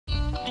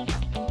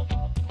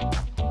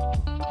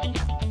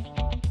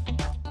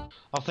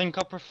think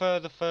I prefer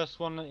the first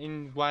one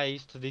in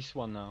ways to this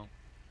one now.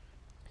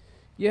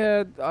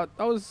 Yeah,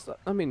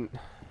 I mean,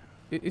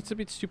 it's a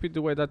bit stupid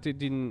the way that they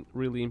didn't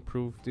really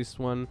improve this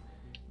one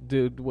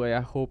the way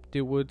I hoped they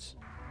would.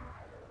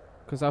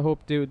 Because I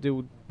hope they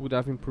would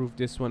have improved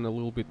this one a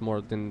little bit more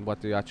than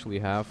what they actually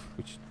have,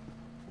 which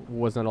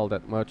wasn't all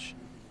that much.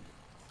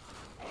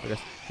 I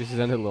guess this is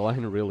end of the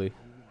line, really.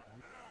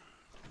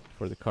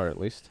 For the car, at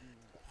least.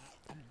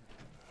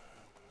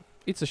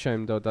 It's a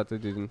shame, though, that they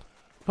didn't.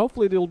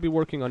 Hopefully they'll be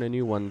working on a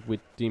new one with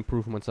the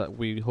improvements that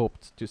we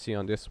hoped to see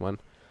on this one.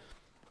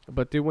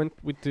 But they went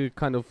with the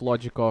kind of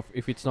logic of,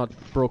 if it's not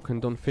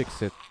broken, don't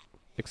fix it.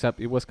 Except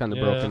it was kind of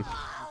broken.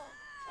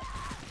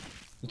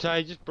 It's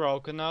just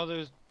broken now,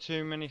 there's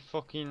too many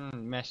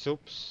fucking mess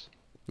ups.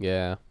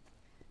 Yeah.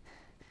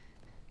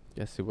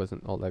 Guess it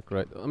wasn't all that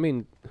great. I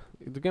mean,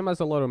 the game has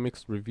a lot of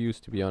mixed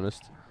reviews, to be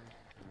honest.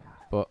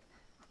 But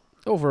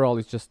overall,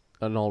 it's just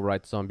an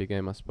alright zombie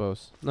game, I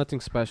suppose. Nothing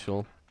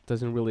special.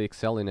 Doesn't really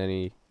excel in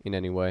any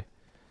way.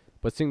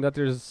 But seeing that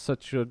there's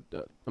such a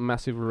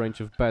massive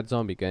range of bad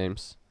zombie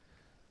games,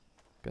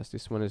 guess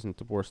this one isn't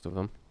the worst of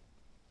them.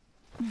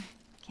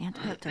 Can't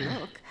hurt to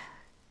look.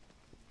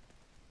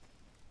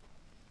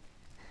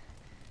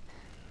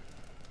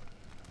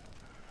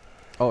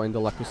 Oh, and the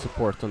lack of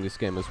support on this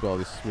game as well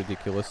is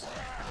ridiculous.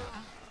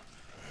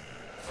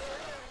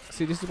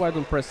 See, this is why I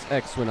don't press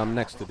X when I'm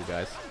next to the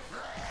guys.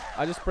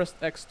 I just pressed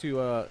X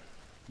to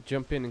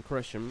jump in and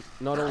crush him.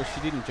 Not only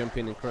she didn't jump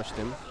in and crush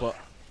him, but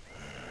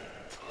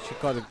she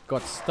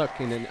got stuck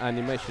in an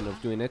animation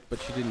of doing it, but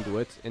she didn't do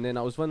it. And then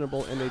I was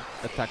vulnerable and they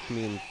attacked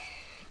me and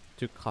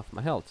took half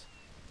my health.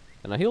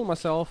 And I healed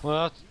myself.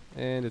 Well,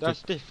 and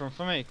that's different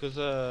for me,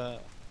 because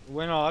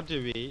when I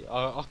do it,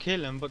 I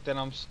kill them, but then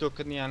I'm stuck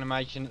in the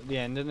animation at the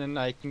end, and then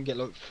they can get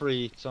like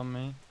 3 hits on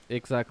me.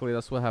 Exactly,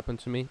 that's what happened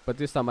to me. But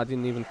this time I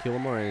didn't even kill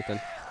him or anything.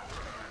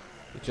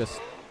 It just...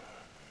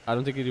 I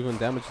don't think it even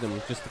damaged them,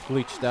 it just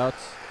glitched out.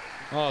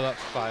 Oh, that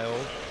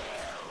failed.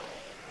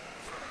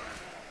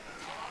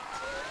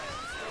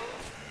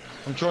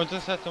 I'm trying to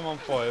set them on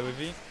fire with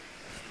you.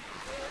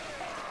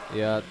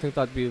 Yeah, I think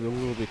that'd be a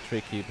little bit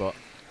tricky, but...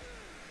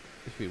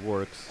 if it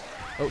works...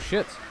 Oh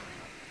shit!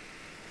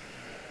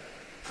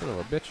 Son of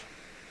a bitch.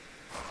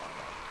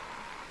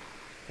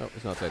 Oh,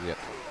 it's not dead yet.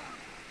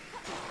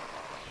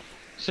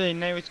 See,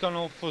 now it's gone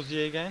all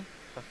fuzzy again.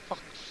 For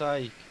fuck's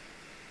sake.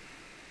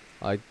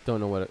 I don't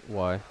know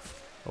why,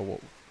 or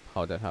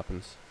how that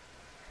happens.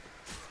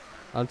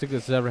 I don't think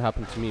this has ever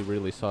happened to me,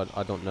 really, so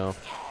I don't know.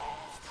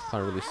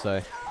 Can't really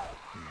say.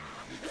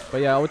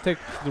 But yeah, I would take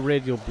the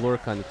radial blur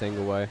kind of thing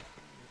away.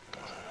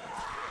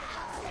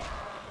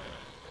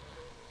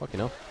 Fucking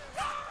hell.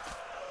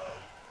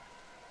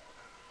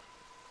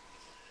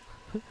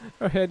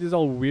 Her head is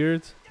all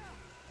weird.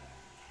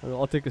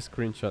 I'll take a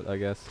screenshot, I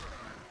guess.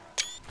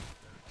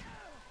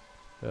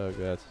 Oh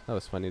god, that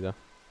was funny though.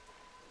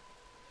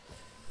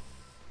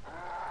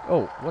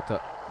 Oh, what the?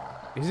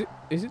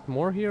 Is it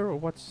more here or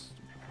what's?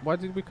 Why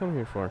did we come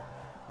here for?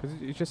 Because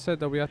you just said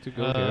that we had to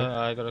go here.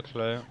 I got a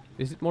clue.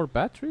 Is it more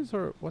batteries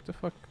or what the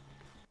fuck?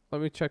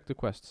 Let me check the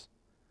quests.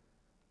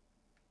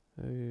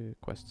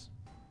 Quests.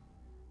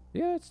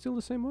 Yeah, it's still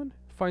the same one.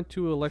 Find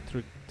 2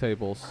 electric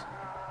tables.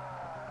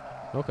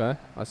 Okay,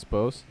 I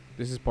suppose.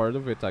 This is part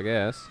of it, I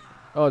guess.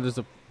 Oh, there's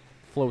a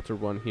floater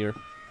one here.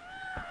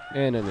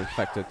 And an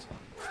infected.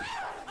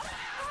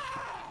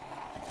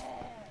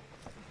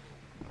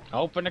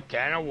 Open a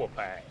can of whoop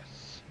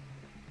ass.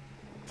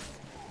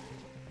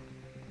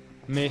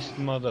 Missed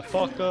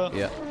motherfucker.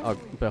 Yeah,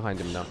 behind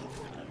him now.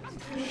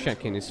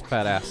 Shanking his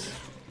fat ass.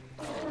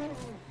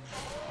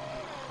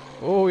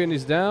 Oh, and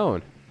he's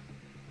down.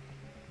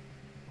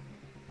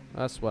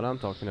 That's what I'm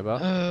talking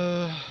about.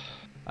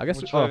 I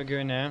guess which way are we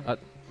going now?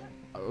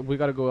 We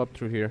gotta go up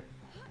through here.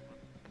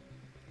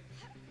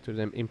 To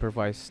them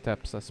improvised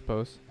steps, I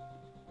suppose.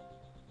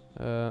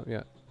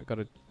 Yeah, I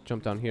gotta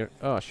jump down here.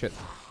 Oh shit.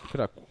 Could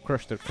have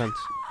crushed their cunts.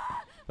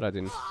 But I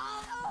didn't.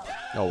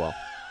 Oh well.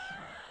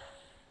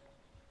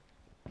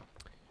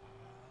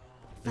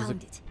 There's a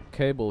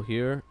cable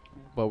here,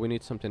 but we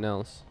need something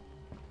else.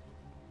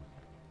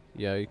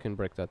 Yeah, you can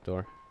break that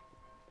door.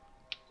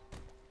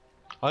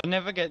 I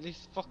never get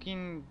this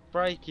fucking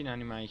breaking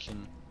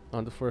animation.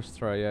 On the first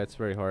try, yeah, it's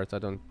very hard. I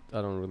don't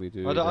really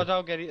do. I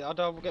don't get it. I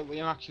don't get what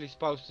you're actually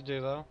supposed to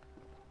do though.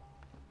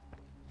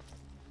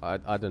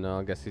 I don't know.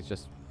 I guess it's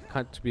just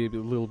kind of to be a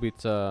little bit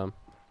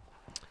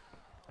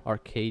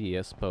arcadey,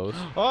 I suppose.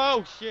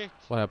 Oh shit!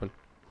 What happened?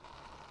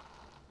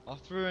 I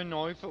threw a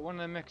knife at one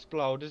of them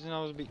exploders and I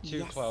was a bit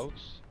too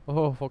close.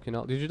 Oh fucking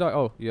hell! Did you die?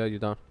 Oh yeah, you're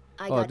down.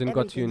 Oh, I didn't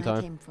got to you in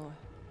time.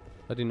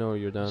 I didn't know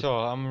you're down. So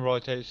I'm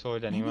right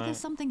outside anyway. Maybe there's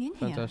something in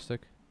here.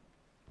 Fantastic.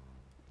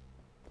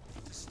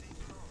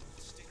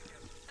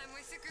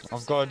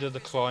 I've got to do the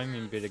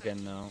climbing bit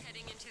again now.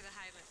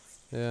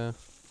 Yeah.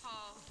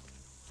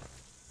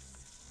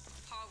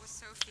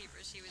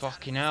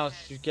 Fucking hell,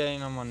 this is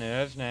getting on my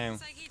nerves now.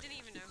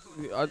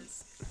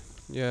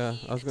 Yeah,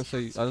 I was gonna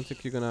say, I don't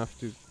think you're gonna have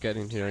to get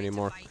in here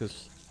anymore,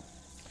 because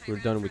we're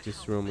done with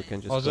this room, we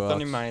can just I was go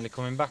only out. mainly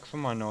coming back for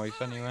my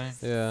knife anyway.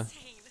 Yeah. Insane.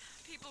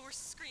 People were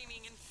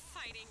screaming and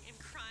fighting and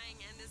crying,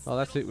 and this Oh,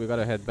 that's it. We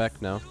gotta head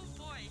back now. little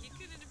boy, he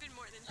couldn't have been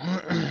more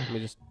than Let me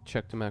just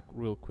check the map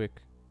real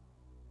quick.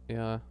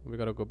 Yeah, we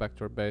gotta go back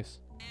to our base.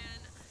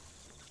 and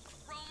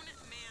a grown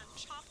man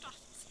chopped off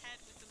his head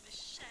with a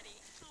machete.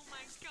 Oh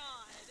my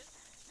god.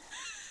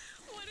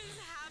 What is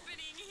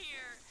happening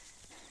here?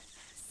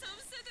 Some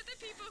said that the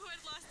people who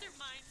had lost their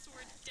minds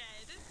were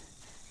dead.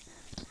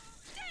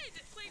 Dead!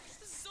 Like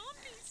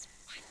zombies.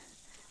 What?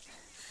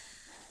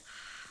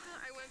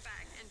 I went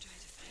back and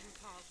tried to find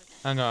Paul, but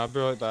I know, I'll be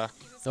right back.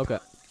 he was Okay.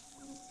 gone.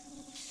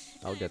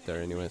 I'll get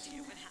there anyways. I have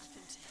no idea what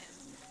happened to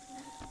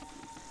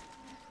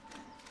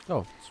him.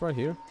 Oh, it's right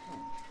here.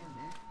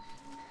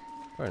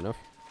 Fair enough.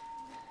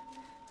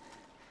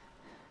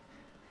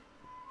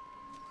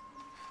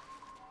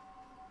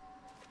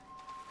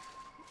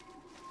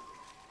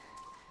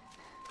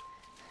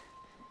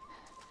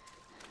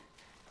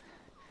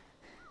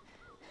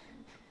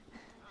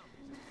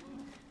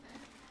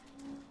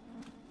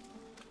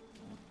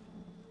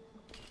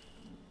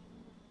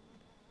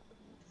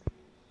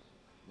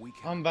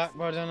 I'm back,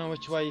 but I don't know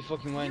which way you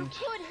fucking You went.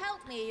 could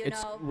help me, you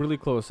It's know. really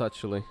close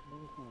actually.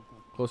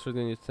 Closer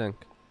than you think.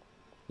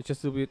 It's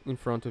just a bit in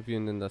front of you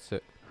and then that's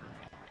it.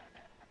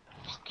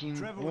 Fucking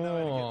Trevor will know how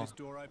to get oh. this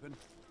door open.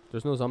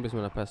 There's no zombies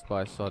when I passed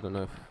by, so I don't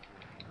know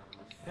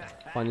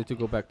if I need to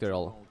go back there,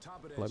 On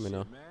top of that let me shit,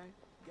 know. man.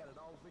 Got it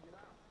all figured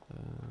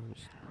out.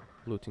 Just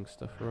looting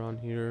stuff around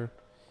here.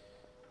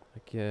 I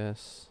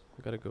guess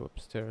I gotta go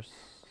upstairs.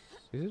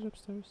 Is it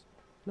upstairs?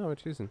 No,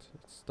 it isn't.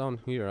 It's down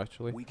here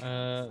actually. We can't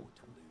Uh, afford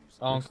to lose.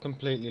 I'm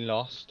completely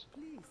lost.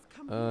 Please,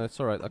 come It's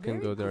alright. I can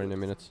Very go there in a good.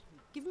 minute.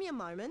 Give me a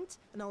moment,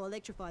 and I'll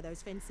electrify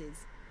those fences.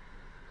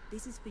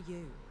 This is for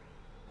you.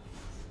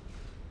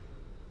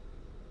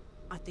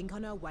 I think I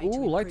know a way to Ooh,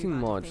 improve lighting our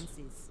mod.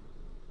 defenses.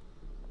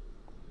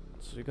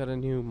 So you got a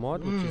new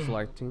mod, which is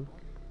lighting.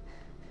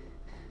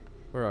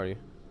 Where are you?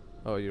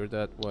 Oh, you're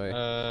that way.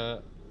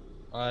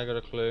 I got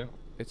a clue.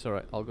 It's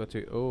alright. I'll go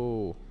to.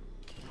 Oh,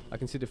 I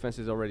can see the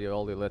fences already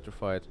all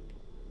electrified.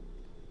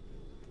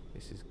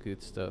 This is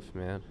good stuff,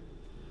 man.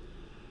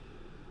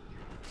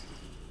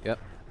 Yep,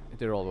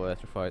 they're all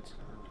electrified.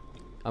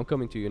 I'm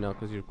coming to you now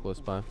because you're close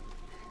by.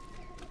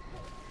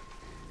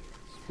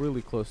 It's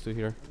really close to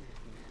here.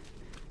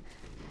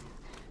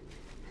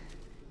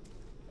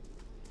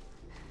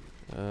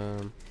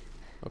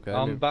 Okay.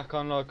 I'm back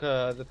on like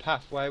the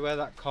pathway where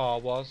that car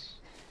was.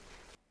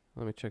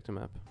 Let me check the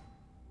map.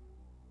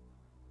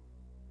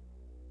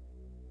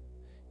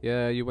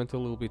 Yeah, you went a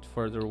little bit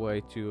further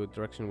away to a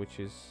direction which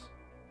is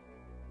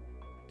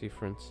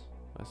different,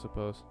 I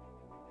suppose.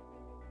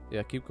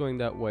 Yeah, keep going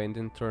that way and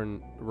then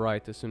turn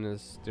right as soon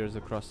as there's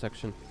a cross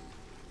section.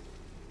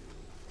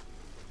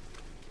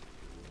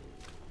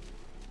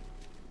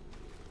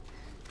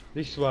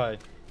 This way.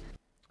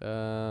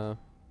 Hold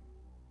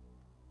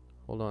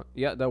on.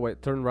 Yeah, that way.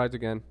 Turn right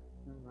again.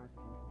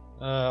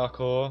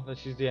 Okay,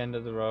 this is the end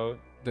of the road.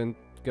 Then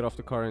get off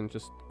the car and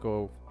just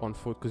go on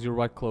foot because you're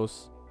right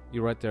close.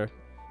 You're right there.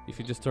 If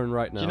you just turn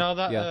right now. Do you know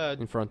that? Yeah,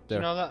 in front Do there.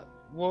 you know that?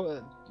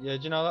 What? Yeah.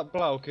 Do you know that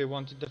bloke who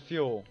wanted the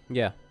fuel?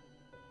 Yeah.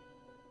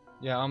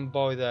 Yeah, I'm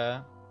by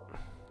there.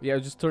 Yeah,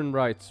 just turn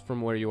right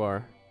from where you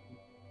are.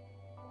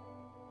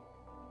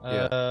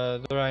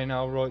 There ain't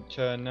no right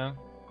turn now.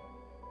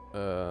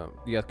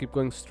 Yeah, keep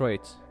going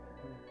straight.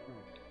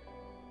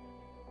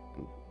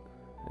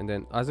 And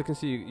then, as I can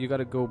see, you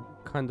gotta go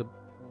kind of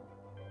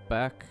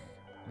back.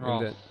 And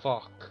Oh then,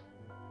 fuck.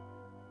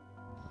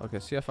 okay,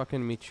 see if I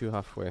can meet you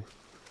halfway.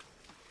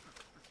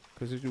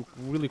 Because you're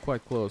really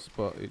quite close,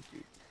 but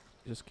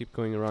just keep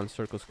going around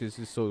circles because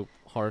it's so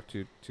hard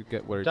to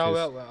get where it is.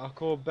 I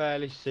could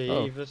barely see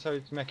Oh. either, so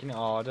it's making it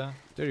harder.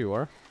 There you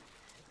are.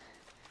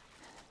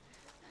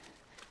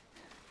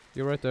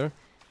 You're right there.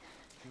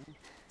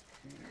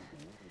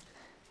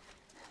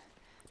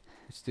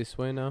 It's this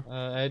way now.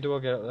 How do I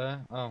get up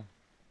there? Oh.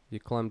 You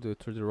climb through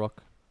the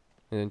rock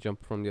and then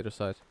jump from the other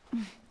side.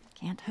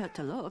 Can't hurt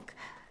to look.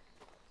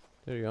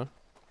 There you are.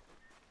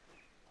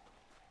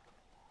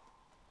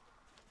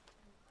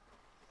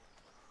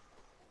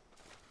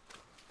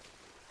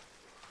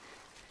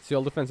 See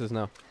all the fences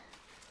now.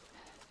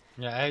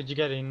 Yeah, how'd you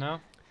get in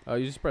now?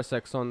 You just press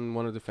X on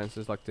one of the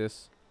fences like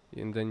this,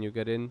 and then you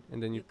get in,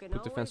 and then you can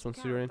put the fence always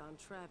once you're in. count on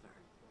Trevor.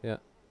 Yeah.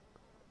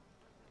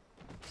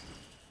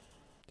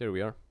 There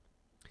we are.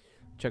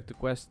 Check the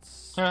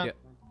quests. Ah. Yeah,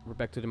 we're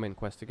back to the main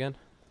quest again.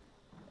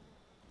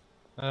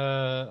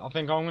 I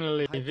think I'm gonna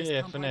leave Hope it this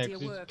here pump for now idea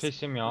because works. it's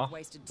pissing me We've off.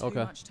 wasted too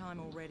Okay. much time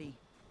already.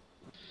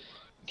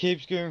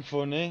 Keeps going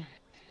funny.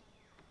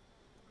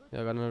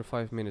 Yeah, I got another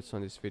 5 minutes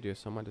on this video,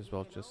 so I might as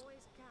well just, Always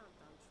count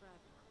on Trevor.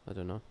 I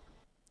don't know.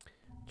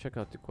 Check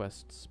out the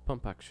quests.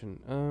 Pump action.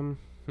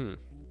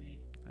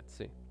 Let's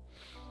see.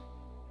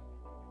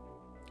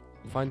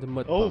 Find the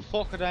mud Oh pump.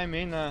 fuck! I didn't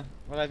mean that.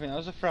 Well, I think that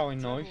was a throwing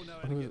Trevor knife. will know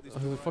how to get this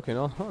door Fucking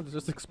hell, it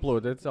just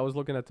exploded. I was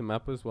looking at the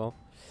map as well.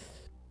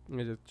 And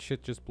the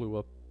shit just blew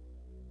up.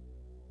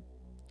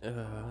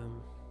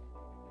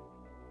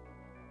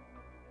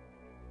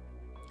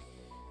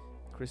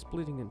 increase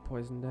bleeding and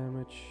poison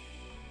damage.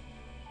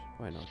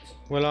 Why not?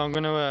 Well, I'm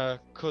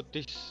gonna cut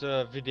this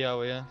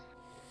video here,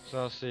 so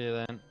I'll see you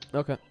then.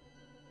 Okay.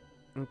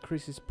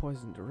 Increases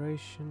poison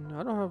duration.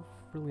 I don't have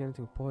really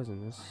anything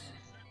poisonous,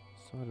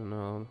 so I don't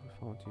know if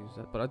I want to use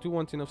that. But I do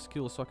want enough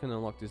skills so I can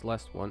unlock this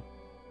last one,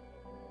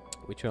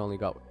 which I only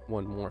got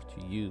one more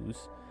to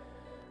use.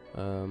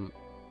 Okay.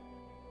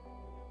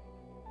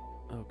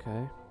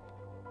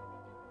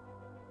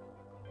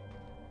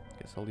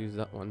 Guess I'll use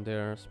that one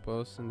there, I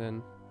suppose, and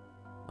then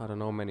I don't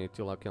know how many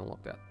till I can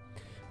unlock that.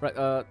 Right,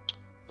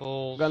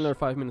 Balls. got another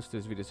 5 minutes to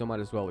this video, so I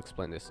might as well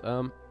explain this.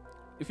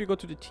 If you go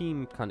to the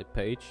team kind of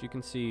page, you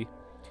can see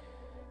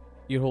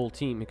your whole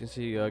team. You can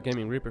see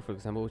Gaming Reaper, for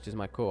example, which is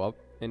my co-op.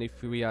 And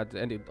if we had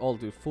ended all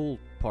the full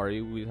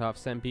party, we'd have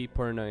Sam B,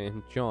 Perna,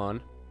 and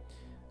John.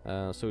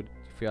 So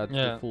if we had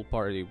the full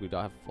party, we'd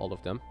have all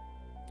of them.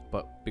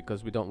 But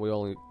because we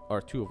only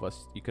are 2 of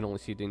us, you can only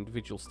see the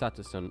individual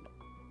status on,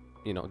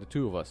 you know, the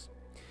 2 of us.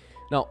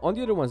 Now, on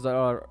the other ones that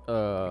are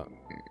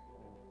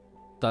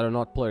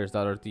not players,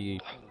 that are the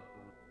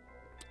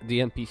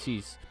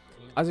NPCs,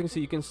 as you can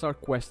see, you can start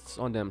quests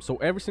on them. So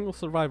every single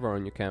survivor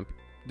on your camp,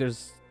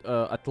 there's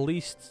at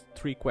least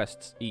 3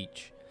 quests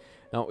each.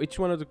 Now, each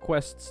one of the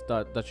quests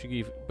that you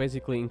give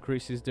basically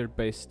increases their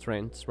base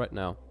strengths right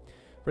now.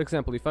 For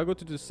example, if I go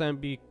to the Sam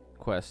B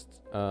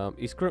quest,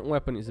 his current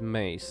weapon is a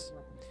mace.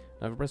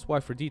 Now, if I press Y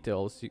for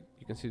details,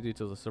 you can see the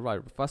details of the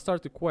survivor. If I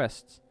start the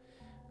quest,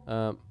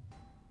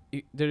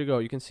 there you go,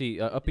 you can see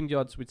upping the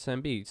odds with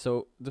Sam B.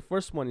 So the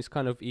first one is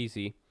kind of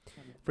easy.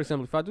 For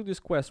example, if I do this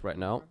quest right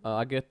now,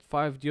 I get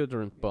 5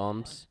 deodorant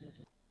bombs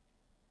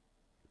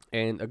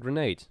and a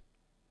grenade.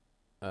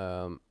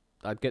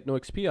 I'd get no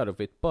XP out of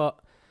it, but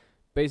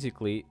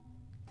basically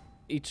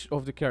each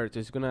of the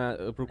characters is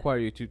gonna require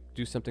you to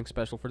do something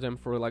special for them.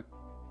 For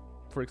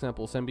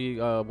example, Sambi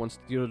wants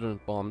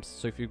deodorant bombs,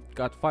 so if you've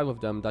got 5 of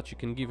them that you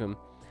can give him,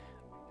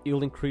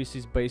 it'll increase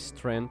his base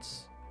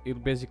strengths.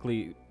 It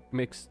basically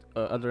makes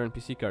other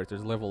NPC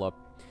characters level up.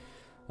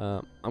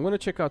 I'm gonna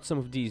check out some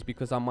of these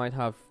because I might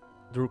have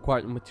the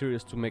required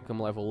materials to make them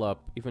level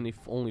up, even if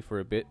only for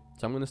a bit.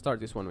 So I'm gonna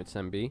start this one with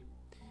Sambi,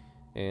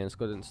 and let's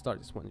go ahead and start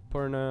this one with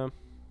Perna,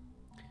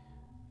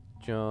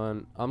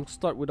 John. I'm gonna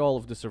start with all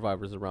of the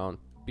survivors around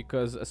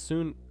because as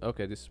soon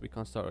we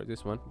can't start with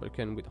this one, but we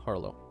can with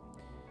Harlow.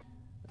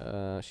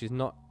 She's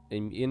not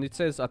and it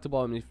says at the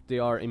bottom if they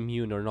are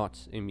immune or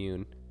not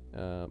immune.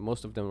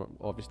 Most of them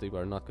obviously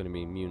are not going to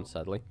be immune,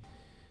 sadly.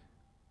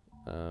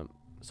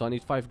 So I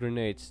need 5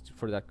 grenades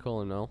for that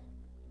colonel,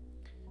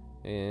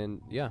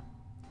 and yeah,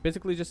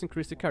 basically just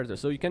increase the character.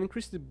 So you can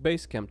increase the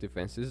base camp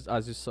defenses,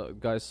 as you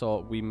guys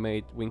saw. We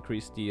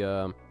increased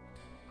the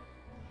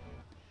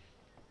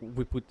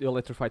we put the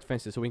electrified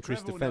fences, so we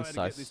increased the fence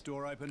size.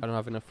 I don't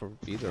have enough for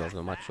either of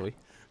them actually.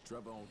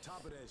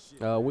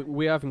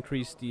 We have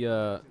increased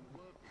the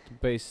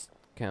base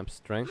camp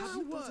strength.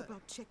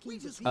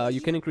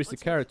 You can increase the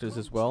characters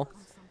as well,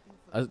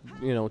 as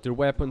you know, their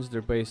weapons,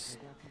 their base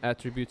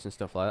attributes and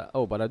stuff like that.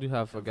 Oh, but I do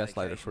have a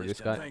gaslighter for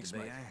this guy. Thanks,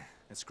 man.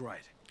 That's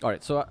great.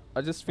 Alright, so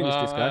I just finished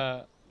this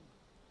guy.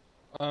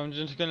 I'm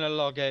just gonna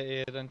log out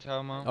here then,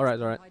 Telmo. Alright.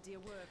 Alright, see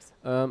you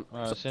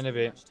in a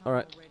bit.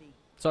 Alright.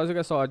 So as you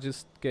guys saw, I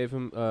just gave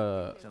him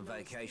Some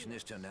vacation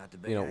this turned out to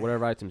be. you know,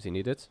 whatever items he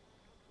needed.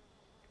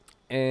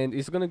 And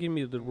he's gonna give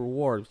me the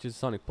reward, which is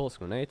Sonic Pulse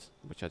Grenade,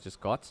 which I just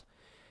got.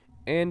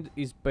 And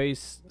his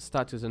base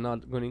status are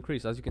not gonna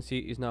increase. As you can see,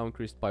 is now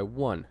increased by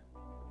 1.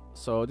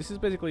 So this is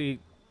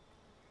basically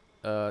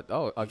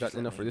oh, I got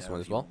enough for this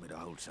one as well.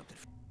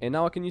 And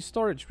now I can use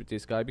storage with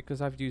this guy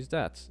because I've used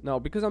that. Now,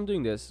 because I'm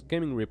doing this,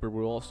 Gaming Reaper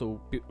will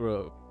also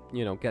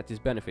you know, get his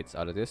benefits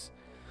out of this.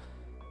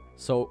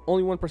 So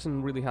only one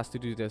person really has to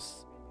do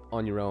this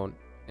on your own,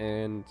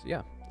 and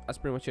yeah, that's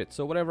pretty much it.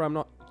 So whatever I'm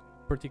not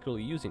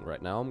particularly using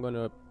right now, I'm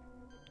gonna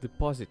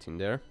deposit in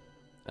there.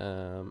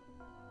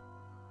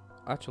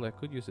 Actually, I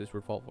could use this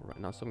revolver right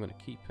now, so I'm gonna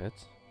keep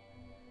it.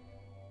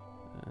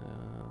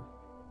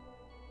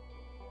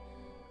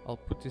 I'll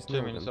put this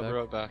 2 minutes, I'll be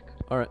right back.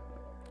 Alright,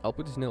 I'll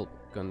put this nail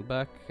gun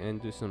back and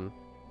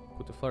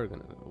put the flare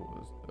gun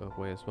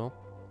away as well.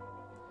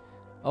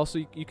 Also,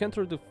 you can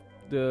throw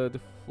the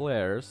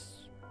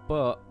flares,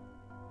 but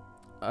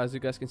as you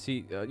guys can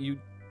see, you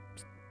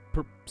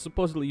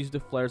supposedly use the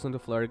flares on the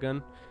flare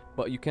gun,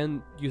 but you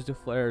can use the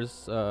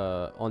flares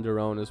on their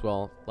own as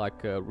well,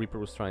 like Reaper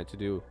was trying to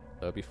do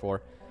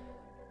before.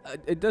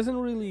 It doesn't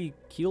really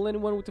kill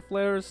anyone with the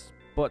flares,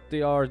 but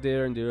they are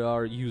there and they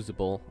are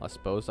usable, I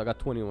suppose. I got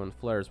 21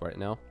 flares right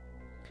now.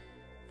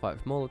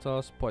 5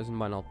 Molotovs, poison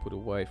mine I'll put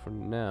away for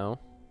now,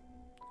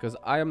 because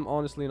I am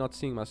honestly not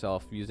seeing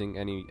myself using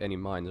any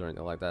mines or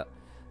anything like that.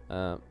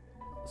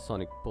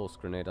 Sonic Pulse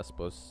Grenade, I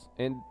suppose.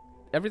 And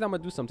every time I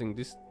do something,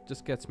 this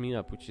just gets me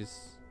up, which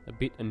is a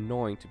bit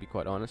annoying to be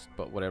quite honest,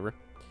 but whatever.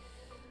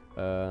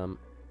 Yeah,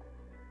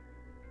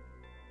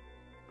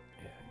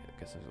 I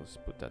guess I'll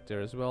just put that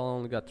there as well. I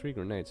only got 3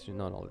 grenades, which is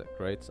not all that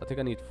great. I think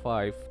I need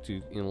 5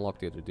 to unlock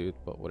the other dude,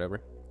 but whatever.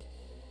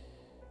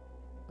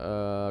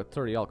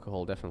 30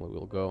 alcohol definitely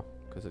will go,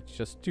 because it's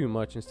just too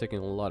much and it's taking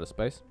a lot of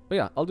space. But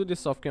yeah, I'll do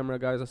this off camera,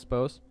 guys, I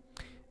suppose.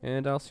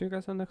 And I'll see you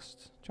guys on the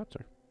next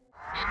chapter.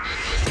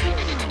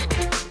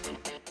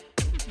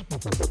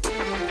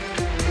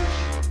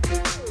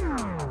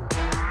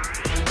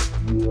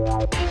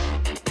 Yeah.